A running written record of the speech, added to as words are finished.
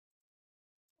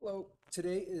Hello,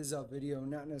 today is a video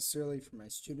not necessarily for my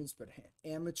students, but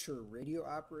amateur radio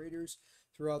operators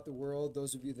throughout the world.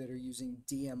 Those of you that are using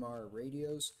DMR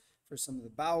radios for some of the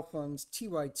Baofungs,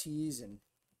 TYTs, and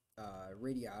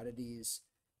radio oddities,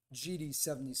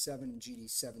 GD77 and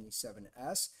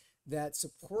GD77s that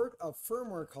support a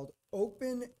firmware called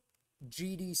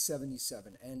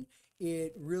OpenGD77, and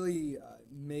it really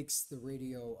makes the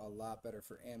radio a lot better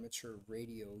for amateur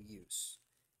radio use.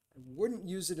 I wouldn't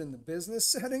use it in the business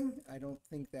setting. I don't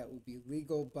think that would be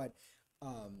legal, but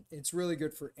it's really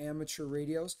good for amateur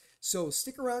radios. So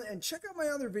stick around and check out my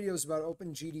other videos about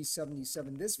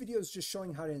OpenGD77. This video is just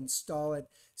showing how to install it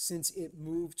since it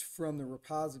moved from the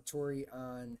repository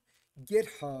on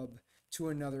GitHub to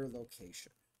another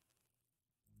location.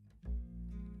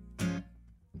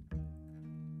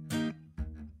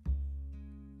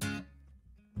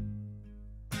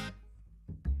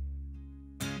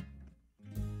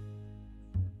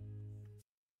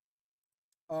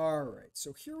 All right,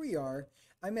 so here we are.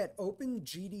 I'm at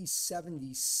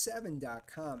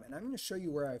OpenGD77.com, and I'm going to show you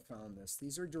where I found this.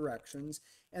 These are directions,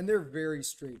 and they're very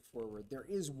straightforward. There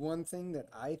is one thing that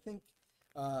I think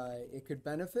it could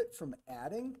benefit from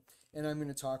adding, and I'm going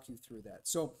to talk you through that.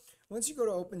 So once you go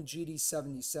to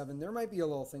OpenGD77, there might be a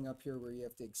little thing up here where you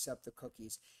have to accept the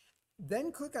cookies.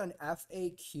 Then click on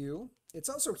FAQ. It's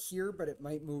also here, but it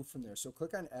might move from there. So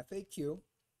click on FAQ.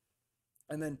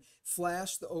 And then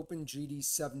flash the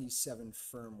OpenGD77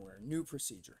 firmware, new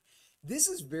procedure. This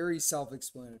is very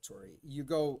self-explanatory. You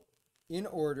go in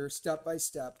order, step by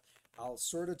step. I'll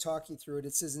sort of talk you through it.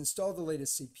 It says install the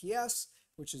latest CPS,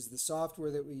 which is the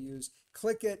software that we use.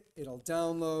 Click it, it'll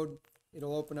download.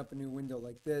 It'll open up a new window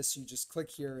like this. You just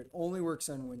click here. It only works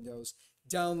on Windows.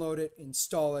 Download it,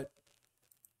 install it,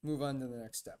 move on to the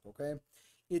next step, okay?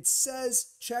 It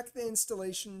says check the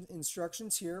installation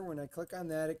instructions here. When I click on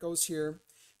that, it goes here.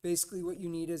 Basically, what you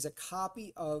need is a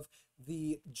copy of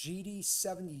the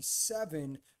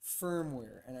GD77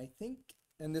 firmware. And I think,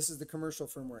 and this is the commercial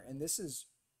firmware, and this is,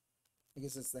 I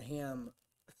guess it's the ham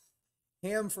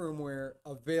firmware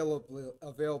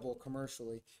available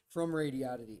commercially from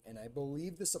Radioddity. And I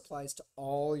believe this applies to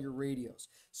all your radios.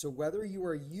 So whether you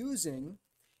are using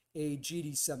a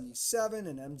GD77,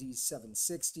 an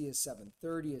MD-760, a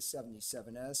 730, a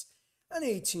 77s, an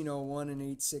 1801, an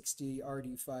 860,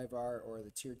 RD-5R, or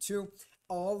the Tier 2.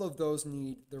 All of those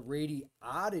need the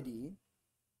Radioddity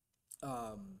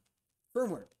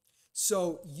firmware.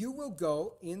 So you will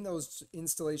go in those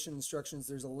installation instructions.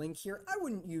 There's a link here. I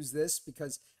wouldn't use this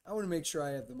because I want to make sure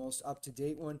I have the most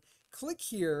up-to-date one. Click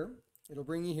here. It'll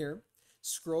bring you here.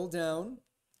 Scroll down.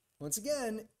 Once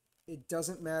again, it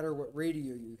doesn't matter what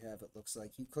radio you have, it looks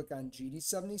like. You click on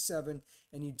GD77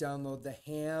 and you download the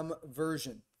ham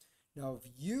version. Now, if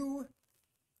you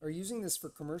are using this for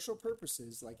commercial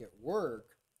purposes, like at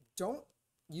work, don't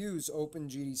use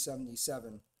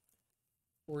OpenGD77,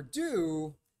 or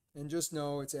do, and just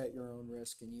know it's at your own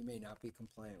risk and you may not be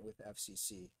compliant with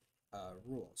FCC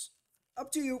rules.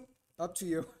 Up to you. Up to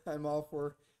you. I'm all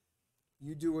for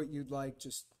you do what you'd like.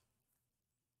 Just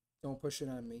don't push it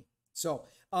on me. So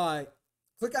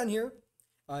click on here.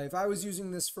 If I was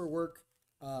using this for work,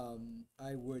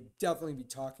 I would definitely be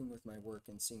talking with my work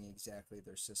and seeing exactly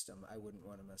their system. I wouldn't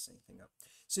want to mess anything up.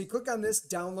 So you click on this,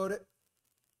 download it.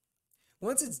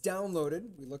 Once it's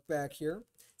downloaded, we look back here.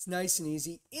 It's nice and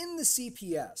easy in the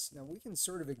CPS. Now we can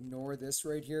sort of ignore this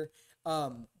right here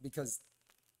because,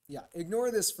 yeah,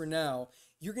 ignore this for now.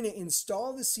 You're going to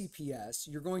install the CPS.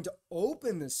 You're going to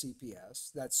open the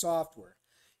CPS, that software.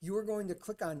 You are going to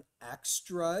click on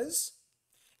Extras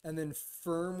and then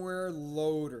Firmware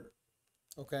Loader,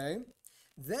 okay?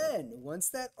 Then, once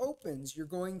that opens, you're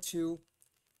going to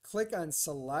click on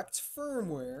Select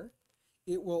Firmware.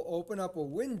 It will open up a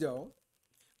window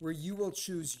where you will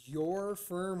choose your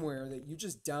firmware that you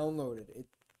just downloaded.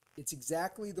 It's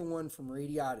exactly the one from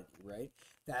Radioddity, right?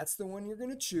 That's the one you're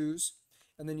going to choose.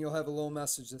 And then you'll have a little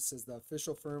message that says the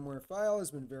official firmware file has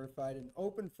been verified and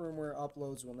open firmware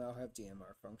uploads will now have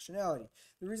DMR functionality.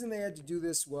 The reason they had to do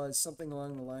this was something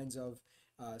along the lines of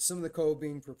some of the code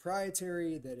being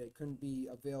proprietary, that it couldn't be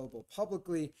available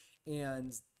publicly,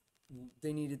 and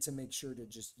they needed to make sure to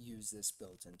just use this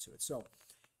built into it. So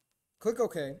click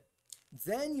OK.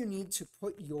 Then you need to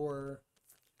put your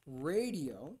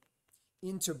radio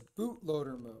into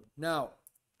bootloader mode. Now,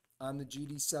 on the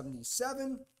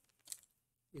GD77,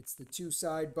 it's the two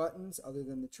side buttons other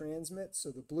than the transmit.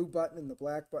 So the blue button and the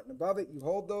black button above it, you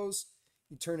hold those,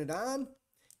 you turn it on,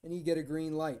 and you get a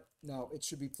green light. Now, it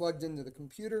should be plugged into the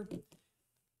computer,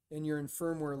 and you're in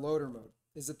firmware loader mode.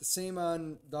 Is it the same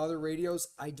on the other radios?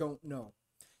 I don't know.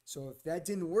 So if that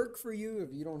didn't work for you,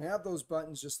 if you don't have those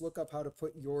buttons, just look up how to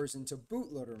put yours into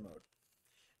bootloader mode.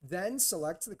 Then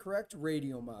select the correct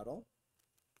radio model.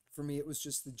 For me, it was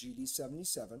just the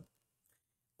GD77.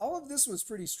 All of this was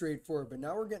pretty straightforward, but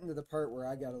now we're getting to the part where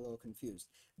I got a little confused.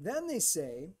 Then they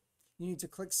say you need to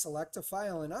click Select a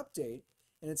File and Update,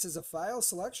 and it says a file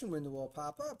selection window will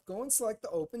pop up. Go and select the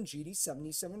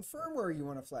OpenGD77 firmware you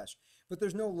want to flash, but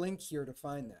there's no link here to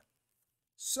find that.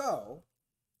 So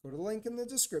go to the link in the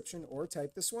description or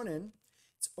type this one in.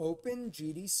 It's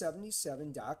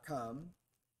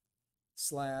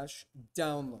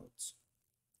OpenGD77.com/downloads.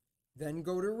 Then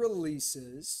go to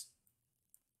Releases.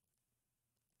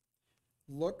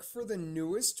 Look for the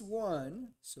newest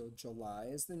one. So July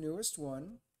is the newest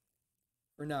one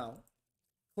for now.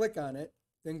 Click on it.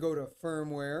 Then go to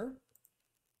Firmware.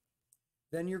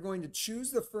 Then you're going to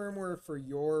choose the firmware for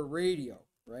your radio,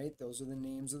 right? Those are the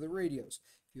names of the radios.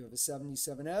 If you have a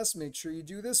 77S, make sure you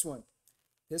do this one.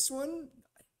 This one,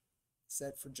 is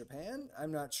that for Japan?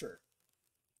 I'm not sure.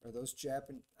 Are those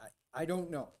Japan? I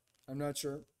don't know. I'm not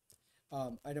sure.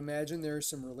 I'd imagine there's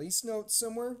some release notes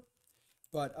somewhere,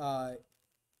 but I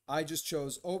just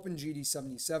chose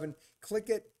OpenGD77. Click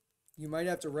it. You might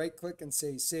have to right click and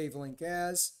say Save Link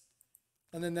As,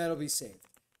 and then that'll be saved.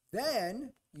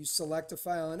 Then you select a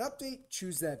file and update,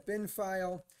 choose that bin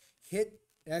file,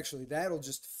 actually that'll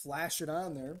just flash it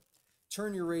on there.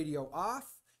 Turn your radio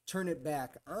off, turn it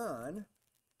back on.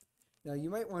 Now you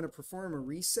might want to perform a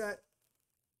reset.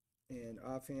 And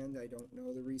offhand, I don't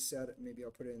know the reset. Maybe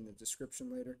I'll put it in the description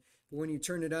later. But when you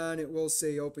turn it on, it will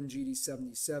say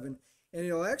OpenGD77. And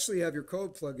it'll actually have your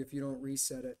code plug if you don't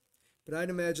reset it. But I'd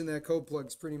imagine that code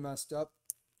plug's pretty messed up.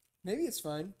 Maybe it's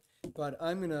fine. But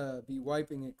I'm going to be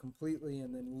wiping it completely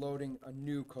and then loading a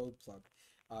new code plug.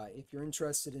 If you're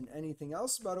interested in anything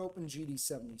else about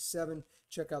OpenGD77,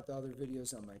 check out the other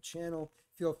videos on my channel.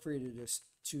 Feel free to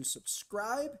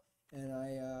subscribe. And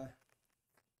I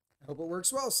hope it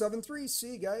works well. 7.3.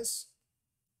 See you guys.